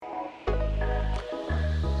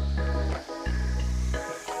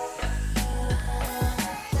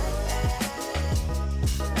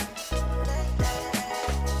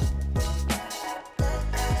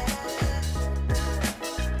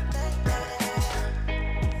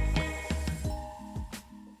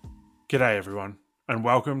G'day everyone, and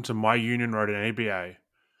welcome to My Union Road and EBA.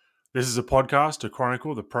 This is a podcast to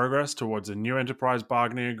chronicle the progress towards a new enterprise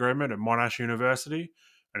bargaining agreement at Monash University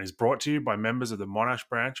and is brought to you by members of the Monash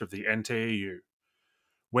branch of the NTEU.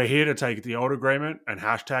 We're here to take the old agreement and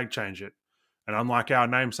 #change it, and unlike our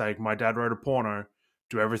namesake, My Dad Wrote a Porno,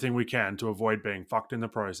 do everything we can to avoid being fucked in the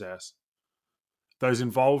process. Those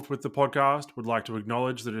involved with the podcast would like to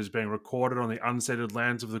acknowledge that it is being recorded on the unceded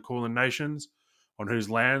lands of the Kulin Nations, on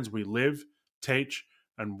whose lands we live, teach,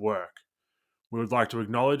 and work. We would like to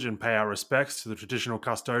acknowledge and pay our respects to the traditional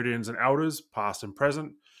custodians and elders, past and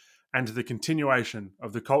present, and to the continuation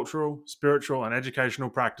of the cultural, spiritual, and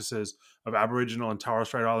educational practices of Aboriginal and Torres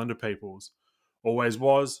Strait Islander peoples. Always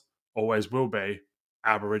was, always will be,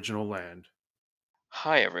 Aboriginal land.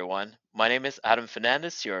 Hi everyone, my name is Adam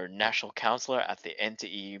Fernandez, your National Councillor at the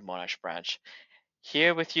NTEU Monash branch.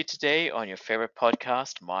 Here with you today on your favorite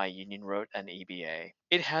podcast, My Union Road and EBA.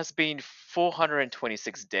 It has been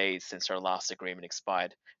 426 days since our last agreement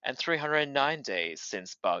expired and 309 days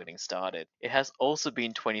since bargaining started. It has also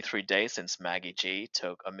been 23 days since Maggie G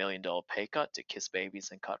took a $1 million pay cut to kiss babies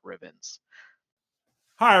and cut ribbons.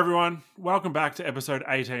 Hi everyone, welcome back to episode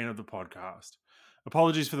 18 of the podcast.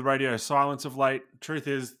 Apologies for the radio silence of late. Truth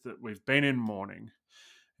is that we've been in mourning.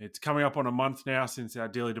 It's coming up on a month now since our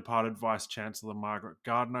dearly departed Vice-Chancellor Margaret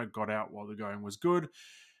Gardner got out while the going was good,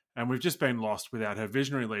 and we've just been lost without her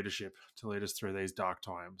visionary leadership to lead us through these dark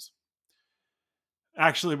times.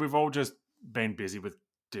 Actually, we've all just been busy with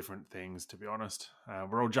different things, to be honest.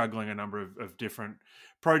 We're all juggling a number of different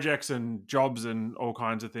projects and jobs and all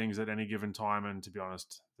kinds of things at any given time, and to be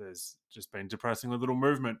honest, there's just been depressingly little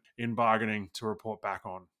movement in bargaining to report back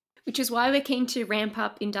on. Which is why we're keen to ramp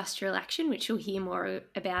up industrial action, which you'll hear more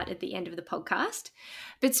about at the end of the podcast.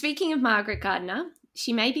 But speaking of Margaret Gardner,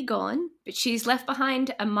 she may be gone, but she's left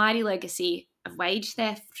behind a mighty legacy of wage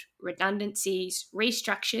theft, redundancies,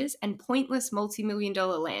 restructures, and pointless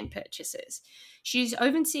multi-million-dollar land purchases. She's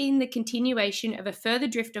overseen the continuation of a further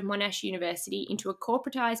drift of Monash University into a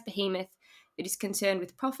corporatised behemoth that is concerned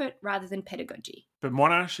with profit rather than pedagogy. But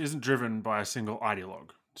Monash isn't driven by a single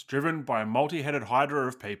ideologue. It's driven by a multi-headed hydra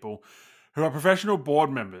of people who are professional board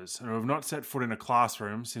members and who have not set foot in a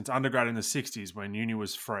classroom since undergrad in the 60s when uni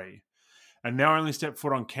was free, and now only step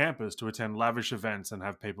foot on campus to attend lavish events and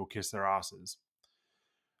have people kiss their asses.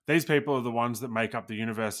 These people are the ones that make up the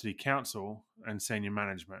university council and senior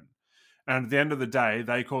management. And at the end of the day,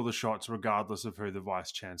 they call the shots regardless of who the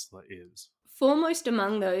Vice-Chancellor is. Foremost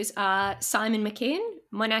among those are Simon McKeon,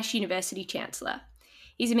 Monash University Chancellor.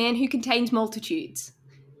 He's a man who contains multitudes,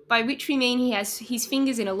 by which we mean he has his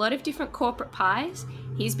fingers in a lot of different corporate pies.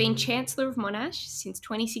 He's been Chancellor of Monash since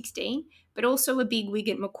 2016, but also a big wig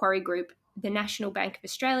at Macquarie Group, the National Bank of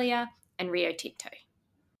Australia, and Rio Tinto.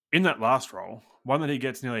 In that last role, one that he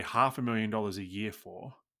gets nearly $500,000 a year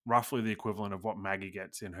for, roughly the equivalent of what Maggie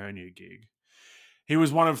gets in her new gig, he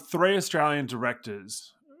was one of 3 Australian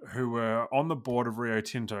directors who were on the board of Rio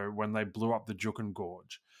Tinto when they blew up the Juukan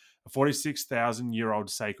Gorge, a 46,000-year-old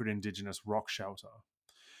sacred Indigenous rock shelter.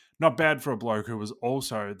 Not bad for a bloke who was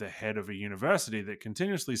also the head of a university that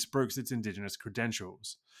continuously spruiks its Indigenous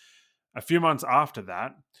credentials. A few months after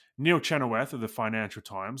that, Neil Chenoweth of the Financial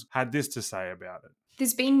Times had this to say about it.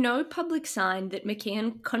 There's been no public sign that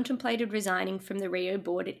McKeon contemplated resigning from the Rio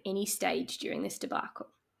board at any stage during this debacle.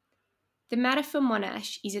 The matter for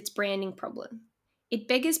Monash is its branding problem. It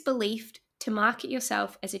beggars belief to market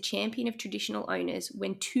yourself as a champion of traditional owners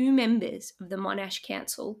when 2 members of the Monash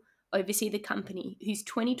Council oversee the company whose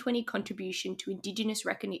 2020 contribution to Indigenous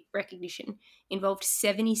recognition involved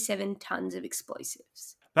 77 tonnes of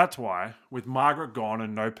explosives. That's why, with Margaret gone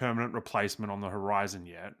and no permanent replacement on the horizon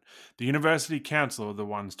yet, the University Council are the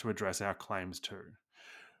ones to address our claims to.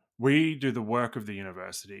 We do the work of the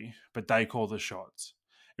university, but they call the shots.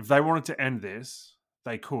 If they wanted to end this,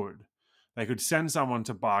 they could. They could send someone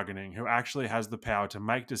to bargaining who actually has the power to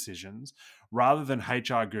make decisions rather than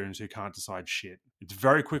HR goons who can't decide shit. It's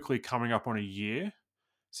very quickly coming up on a year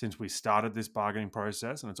since we started this bargaining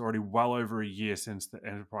process, and it's already well over a year since the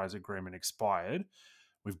enterprise agreement expired.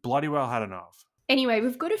 We've bloody well had enough. Anyway,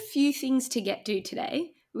 we've got a few things to get to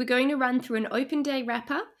today. We're going to run through an open day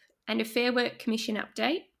wrap-up and a Fair Work Commission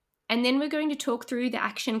update, and then we're going to talk through the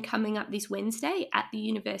action coming up this Wednesday at the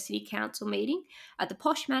University Council meeting at the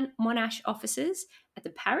posh Monash offices at the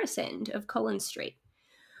Paris end of Collins Street.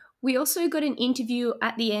 We also got an interview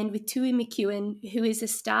at the end with Tui McEwen, who is a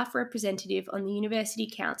staff representative on the University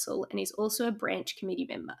Council and is also a branch committee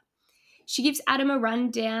member. She gives Adam a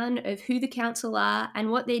rundown of who the council are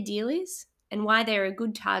and what their deal is, and why they're a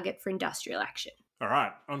good target for industrial action. All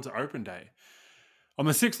right, on to open day. On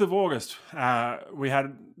the 6th of August, we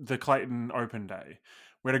had the Clayton Open Day.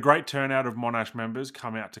 We had a great turnout of Monash members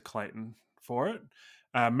come out to Clayton for it.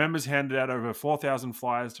 Members handed out over 4,000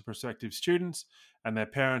 flyers to prospective students and their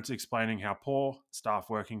parents explaining how poor staff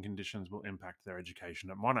working conditions will impact their education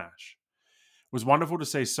at Monash. It was wonderful to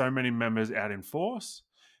see so many members out in force,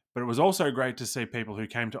 but it was also great to see people who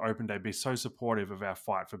came to Open Day be so supportive of our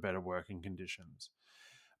fight for better working conditions.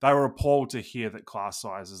 They were appalled to hear that class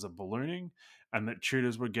sizes are ballooning and that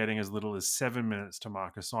tutors were getting as little as 7 minutes to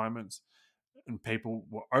mark assignments, and people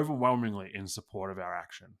were overwhelmingly in support of our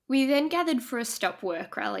action. We then gathered for a stop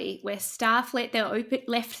work rally where staff left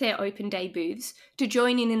their open day booths to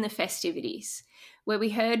join in the festivities, where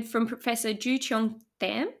we heard from Professor Ju Chong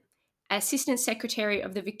Tham, Assistant Secretary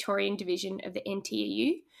of the Victorian Division of the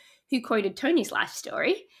NTEU, who quoted Tony's life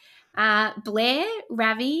story, Blair,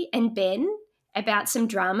 Ravi, and Ben about some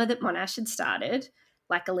drama that Monash had started,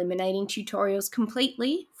 like eliminating tutorials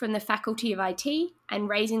completely from the Faculty of IT and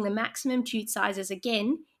raising the maximum tute sizes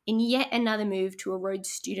again in yet another move to erode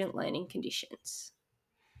student learning conditions.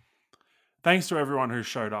 Thanks to everyone who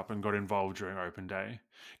showed up and got involved during Open Day.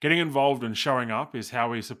 Getting involved and showing up is how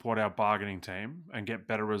we support our bargaining team and get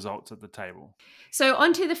better results at the table. So,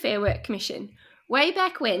 on to the Fair Work Commission. Way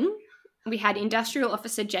back when, we had Industrial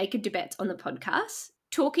Officer Jacob DeBetz on the podcast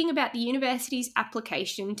talking about the university's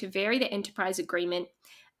application to vary the enterprise agreement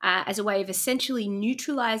as a way of essentially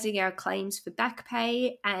neutralising our claims for back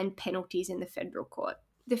pay and penalties in the federal court.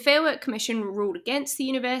 The Fair Work Commission ruled against the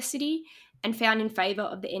university and found in favour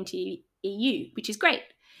of the NTEU, which is great.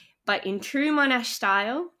 But in true Monash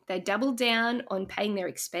style, they doubled down on paying their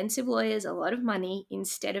expensive lawyers a lot of money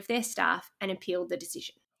instead of their staff and appealed the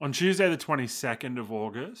decision. On Tuesday, the 22nd of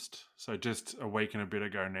August, so just a week and a bit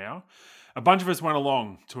ago now, a bunch of us went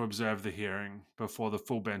along to observe the hearing before the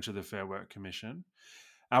full bench of the Fair Work Commission.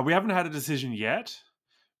 We haven't had a decision yet,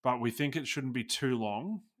 but we think it shouldn't be too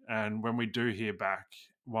long. And when we do hear back,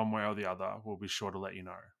 one way or the other, we'll be sure to let you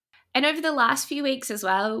know. And over the last few weeks as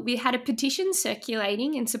well, we had a petition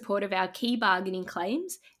circulating in support of our key bargaining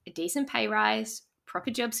claims, a decent pay rise,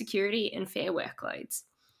 proper job security, and fair workloads.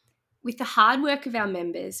 With the hard work of our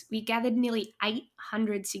members, we gathered nearly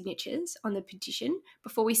 800 signatures on the petition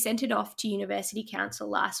before we sent it off to University Council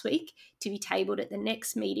last week to be tabled at the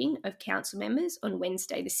next meeting of council members on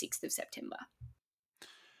Wednesday, the 6th of September.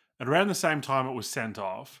 At around the same time it was sent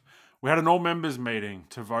off, we had an all-members meeting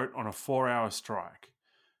to vote on a 4-hour strike.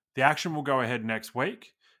 The action will go ahead next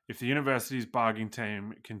week if the university's bargaining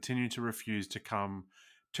team continue to refuse to come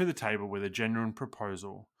to the table with a genuine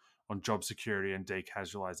proposal on job security and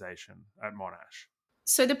decasualisation at Monash.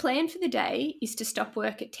 So the plan for the day is to stop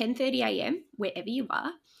work at 10:30 a.m. wherever you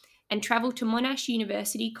are and travel to Monash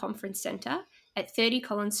University Conference Centre at 30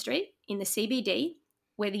 Collins Street in the CBD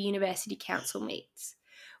where the University Council meets.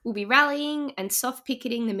 We'll be rallying and soft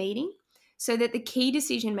picketing the meeting so that the key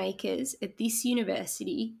decision makers at this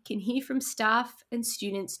university can hear from staff and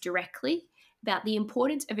students directly about the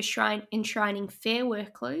importance of enshrining fair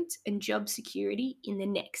workloads and job security in the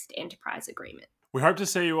next enterprise agreement. We hope to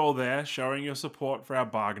see you all there showing your support for our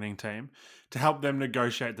bargaining team to help them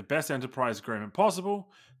negotiate the best enterprise agreement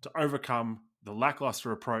possible to overcome the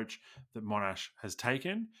lackluster approach that Monash has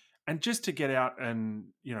taken and just to get out and,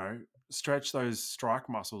 stretch those strike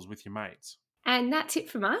muscles with your mates. And that's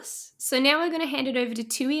it from us. So now we're going to hand it over to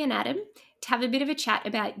Tui and Adam to have a bit of a chat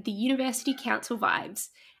about the University Council vibes.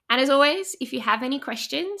 And as always, if you have any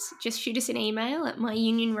questions, just shoot us an email at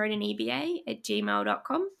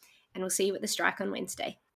myunionroadaneba@gmail.com and we'll see you at the strike on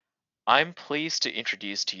Wednesday. I'm pleased to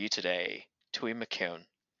introduce to you today Tui McKeown.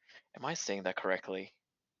 Am I saying that correctly?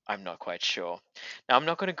 I'm not quite sure. Now, I'm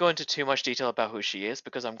not going to go into too much detail about who she is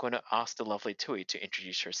because I'm going to ask the lovely Tui to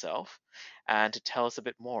introduce herself and to tell us a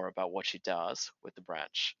bit more about what she does with the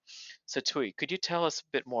branch. So, Tui, could you tell us a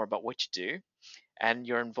bit more about what you do and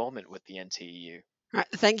your involvement with the NTEU? Right,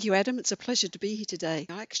 thank you, Adam. It's a pleasure to be here today.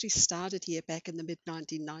 I actually started here back in the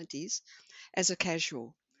mid-1990s as a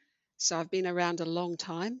casual. So I've been around a long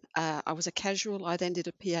time. I was a casual. I then did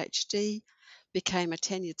a PhD, became a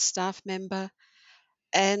tenured staff member,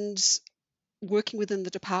 and working within the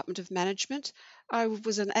Department of Management, I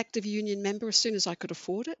was an active union member as soon as I could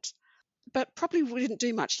afford it. But probably we didn't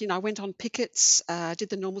do much. I went on pickets, did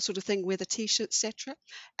the normal sort of thing, wear the T-shirt, etc.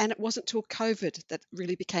 And it wasn't till COVID that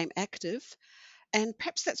really became active. And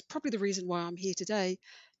perhaps that's probably the reason why I'm here today,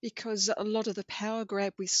 because a lot of the power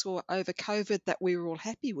grab we saw over COVID that we were all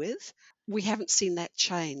happy with, we haven't seen that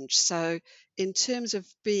change. So in terms of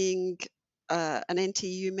being an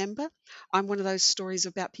NTU member, I'm one of those stories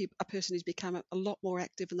about a person who's become a lot more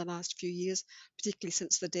active in the last few years, particularly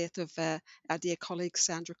since the death of our dear colleague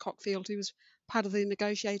Sandra Cockfield, who was part of the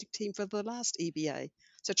negotiating team for the last EBA.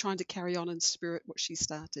 So trying to carry on in spirit what she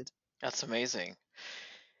started. That's amazing.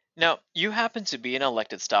 Now, you happen to be an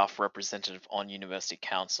elected staff representative on University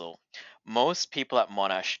Council. Most people at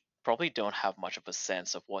Monash probably don't have much of a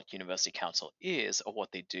sense of what University Council is or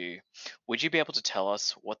what they do. Would you be able to tell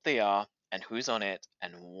us what they are and who's on it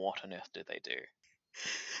and what on earth do they do?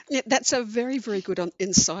 Yeah, that's a very, very good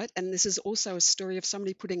insight. And this is also a story of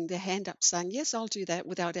somebody putting their hand up saying, yes, I'll do that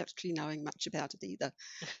without actually knowing much about it either.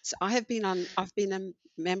 So I've been a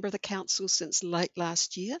member of the council since late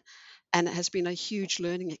last year, and it has been a huge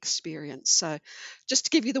learning experience. So just to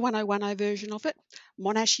give you the 101 version of it,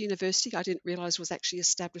 Monash University, I didn't realise was actually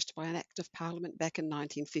established by an Act of Parliament back in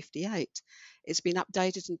 1958. It's been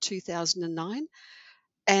updated in 2009,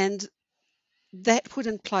 and that put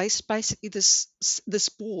in place basically this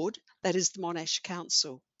board that is the Monash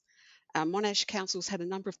Council. Monash Council's had a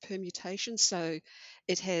number of permutations, so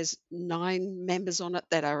it has 9 members on it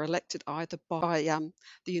that are elected either by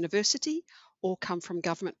the university or come from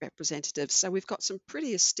government representatives. So we've got some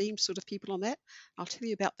pretty esteemed sort of people on that. I'll tell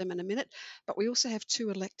you about them in a minute. But we also have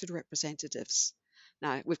 2 elected representatives.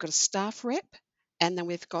 Now, we've got a staff rep, and then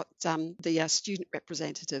we've got the student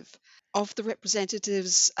representative. Of the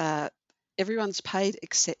representatives, everyone's paid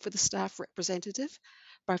except for the staff representative.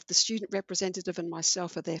 Both the student representative and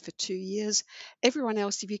myself are there for 2 years. Everyone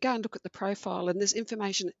else, if you go and look at the profile, and this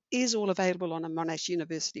information is all available on a Monash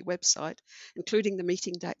University website, including the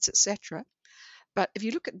meeting dates, etc. But if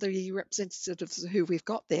you look at the representatives who we've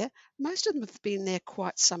got there, most of them have been there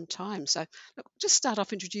quite some time. So look, just start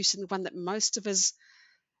off introducing the one that most of us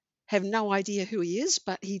have no idea who he is,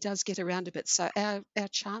 but he does get around a bit. So our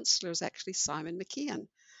Chancellor is actually Simon McKeon.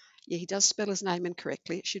 Yeah, he does spell his name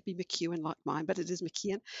incorrectly. It should be McEwen like mine, but it is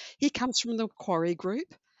McKeon. He comes from the Quarry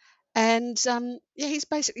Group, and yeah, he's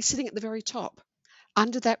basically sitting at the very top.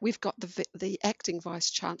 Under that, we've got the acting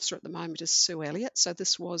vice chancellor at the moment is Sue Elliott. So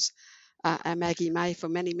this was Maggie May for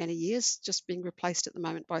many, many years, just being replaced at the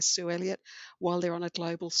moment by Sue Elliott while they're on a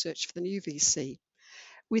global search for the new VC.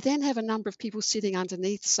 We then have a number of people sitting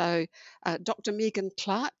underneath. So Dr. Megan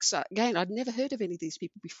Clark. So again, I'd never heard of any of these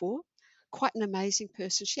people before. Quite an amazing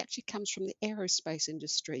person. She actually comes from the aerospace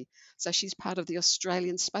industry. So she's part of the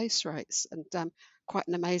Australian space race and quite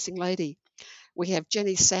an amazing lady. We have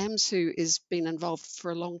Jenny Sams, who has been involved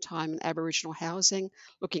for a long time in Aboriginal housing,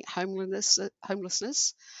 looking at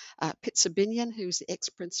homelessness. Pit Sabinian, who's the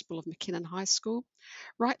ex-principal of McKinnon High School,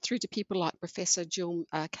 right through to people like Professor Jill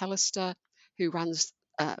Callister, who runs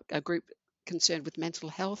a group concerned with mental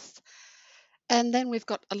health. And then we've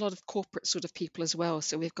got a lot of corporate sort of people as well.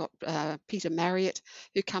 So we've got Peter Marriott,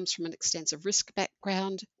 who comes from an extensive risk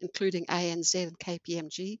background, including ANZ and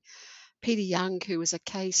KPMG. Peter Young, who is a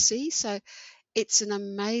KC. So it's an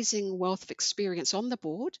amazing wealth of experience on the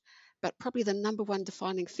board. But probably the number one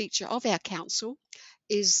defining feature of our council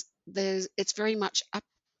is it's very much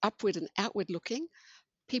upward and outward looking.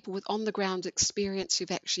 People with on the ground experience who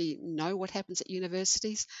actually know what happens at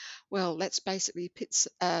universities. Well, that's basically Pitts.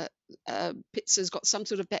 Pitts has got some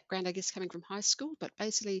sort of background, I guess, coming from high school, but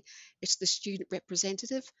basically it's the student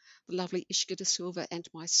representative, the lovely Ishka De Silva, and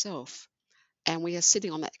myself. And we are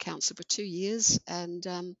sitting on that council for 2 years, and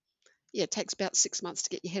yeah, it takes about 6 months to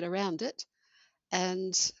get your head around it.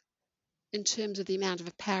 And in terms of the amount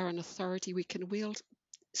of power and authority we can wield,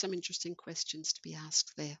 some interesting questions to be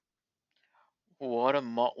asked there. What a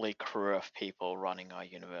motley crew of people running our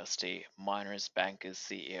university: miners, bankers,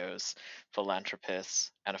 CEOs,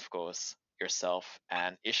 philanthropists, and of course, yourself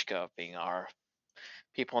and Ishka being our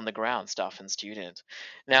people on the ground, staff and student.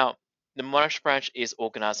 Now, the Monash branch is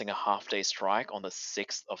organizing a half-day strike on the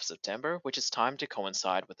 6th of September, which is timed to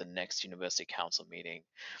coincide with the next University Council meeting.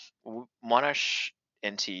 Monash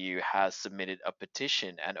NTU has submitted a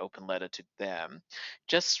petition and open letter to them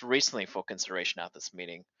just recently for consideration at this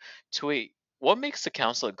meeting. Tui, what makes the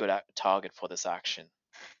council a good target for this action?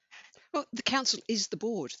 Well, the council is the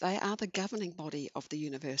board. They are the governing body of the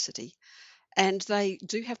university, and they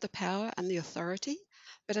do have the power and the authority.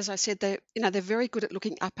 But as I said, they're very good at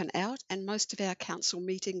looking up and out, and most of our council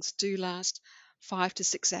meetings do last 5 to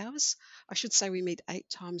 6 hours. I should say we meet 8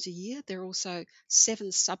 times a year. There are also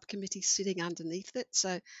 7 subcommittees sitting underneath it.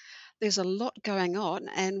 So there's a lot going on.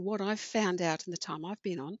 And what I've found out in the time I've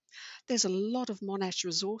been on, there's a lot of Monash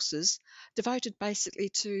resources devoted basically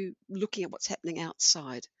to looking at what's happening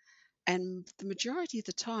outside. And the majority of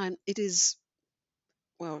the time, it is,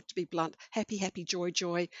 well, to be blunt, happy, happy, joy,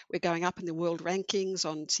 joy. We're going up in the world rankings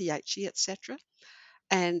on THE, etc.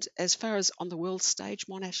 And as far as on the world stage,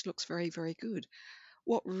 Monash looks very, very good.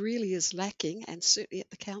 What really is lacking, and certainly at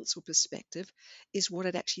the council perspective, is what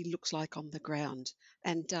it actually looks like on the ground.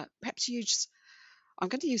 And perhaps you I'm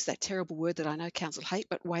going to use that terrible word that I know council hate,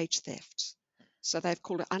 but wage theft. So they've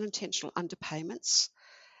called it unintentional underpayments.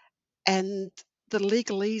 And the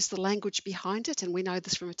legalese, the language behind it, and we know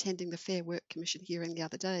this from attending the Fair Work Commission hearing the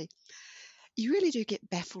other day, you really do get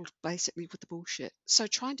baffled basically with the bullshit. So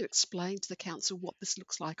trying to explain to the council what this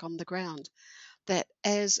looks like on the ground, that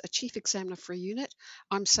as a chief examiner for a unit,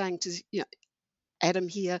 I'm saying to Adam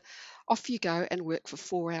here, off you go and work for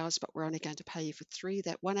 4 hours, but we're only going to pay you for 3.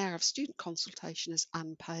 That 1 hour of student consultation is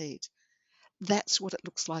unpaid. That's what it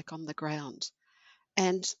looks like on the ground.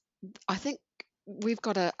 And I think we've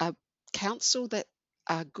got a council that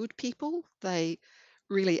are good people. They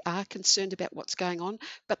really are concerned about what's going on,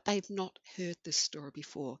 but they've not heard this story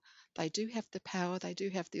before. They do have the power, they do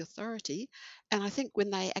have the authority, and I think when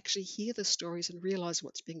they actually hear the stories and realise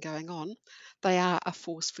what's been going on, they are a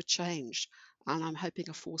force for change, and I'm hoping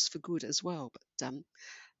a force for good as well. But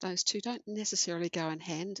those two don't necessarily go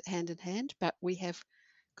hand in hand, but we have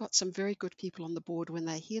got some very good people on the board. When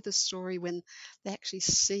they hear the story, when they actually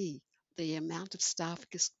see the amount of staff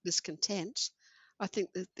discontent, I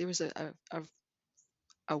think that there is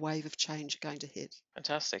a wave of change going to hit.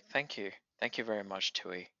 Fantastic. Thank you. Thank you very much,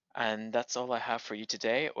 Tui. And that's all I have for you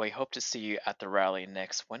today. We hope to see you at the rally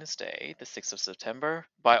next Wednesday, the 6th of September.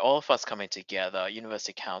 By all of us coming together,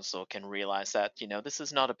 University Council can realize that, this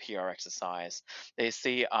is not a PR exercise. They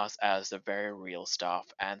see us as the very real staff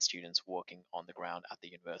and students working on the ground at the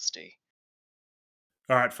university.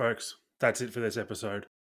 All right, folks, that's it for this episode.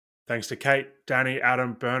 Thanks to Kate, Danny,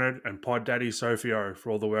 Adam, Bernard, and Pod Daddy Sophio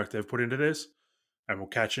for all the work they've put into this, and we'll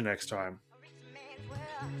catch you next time.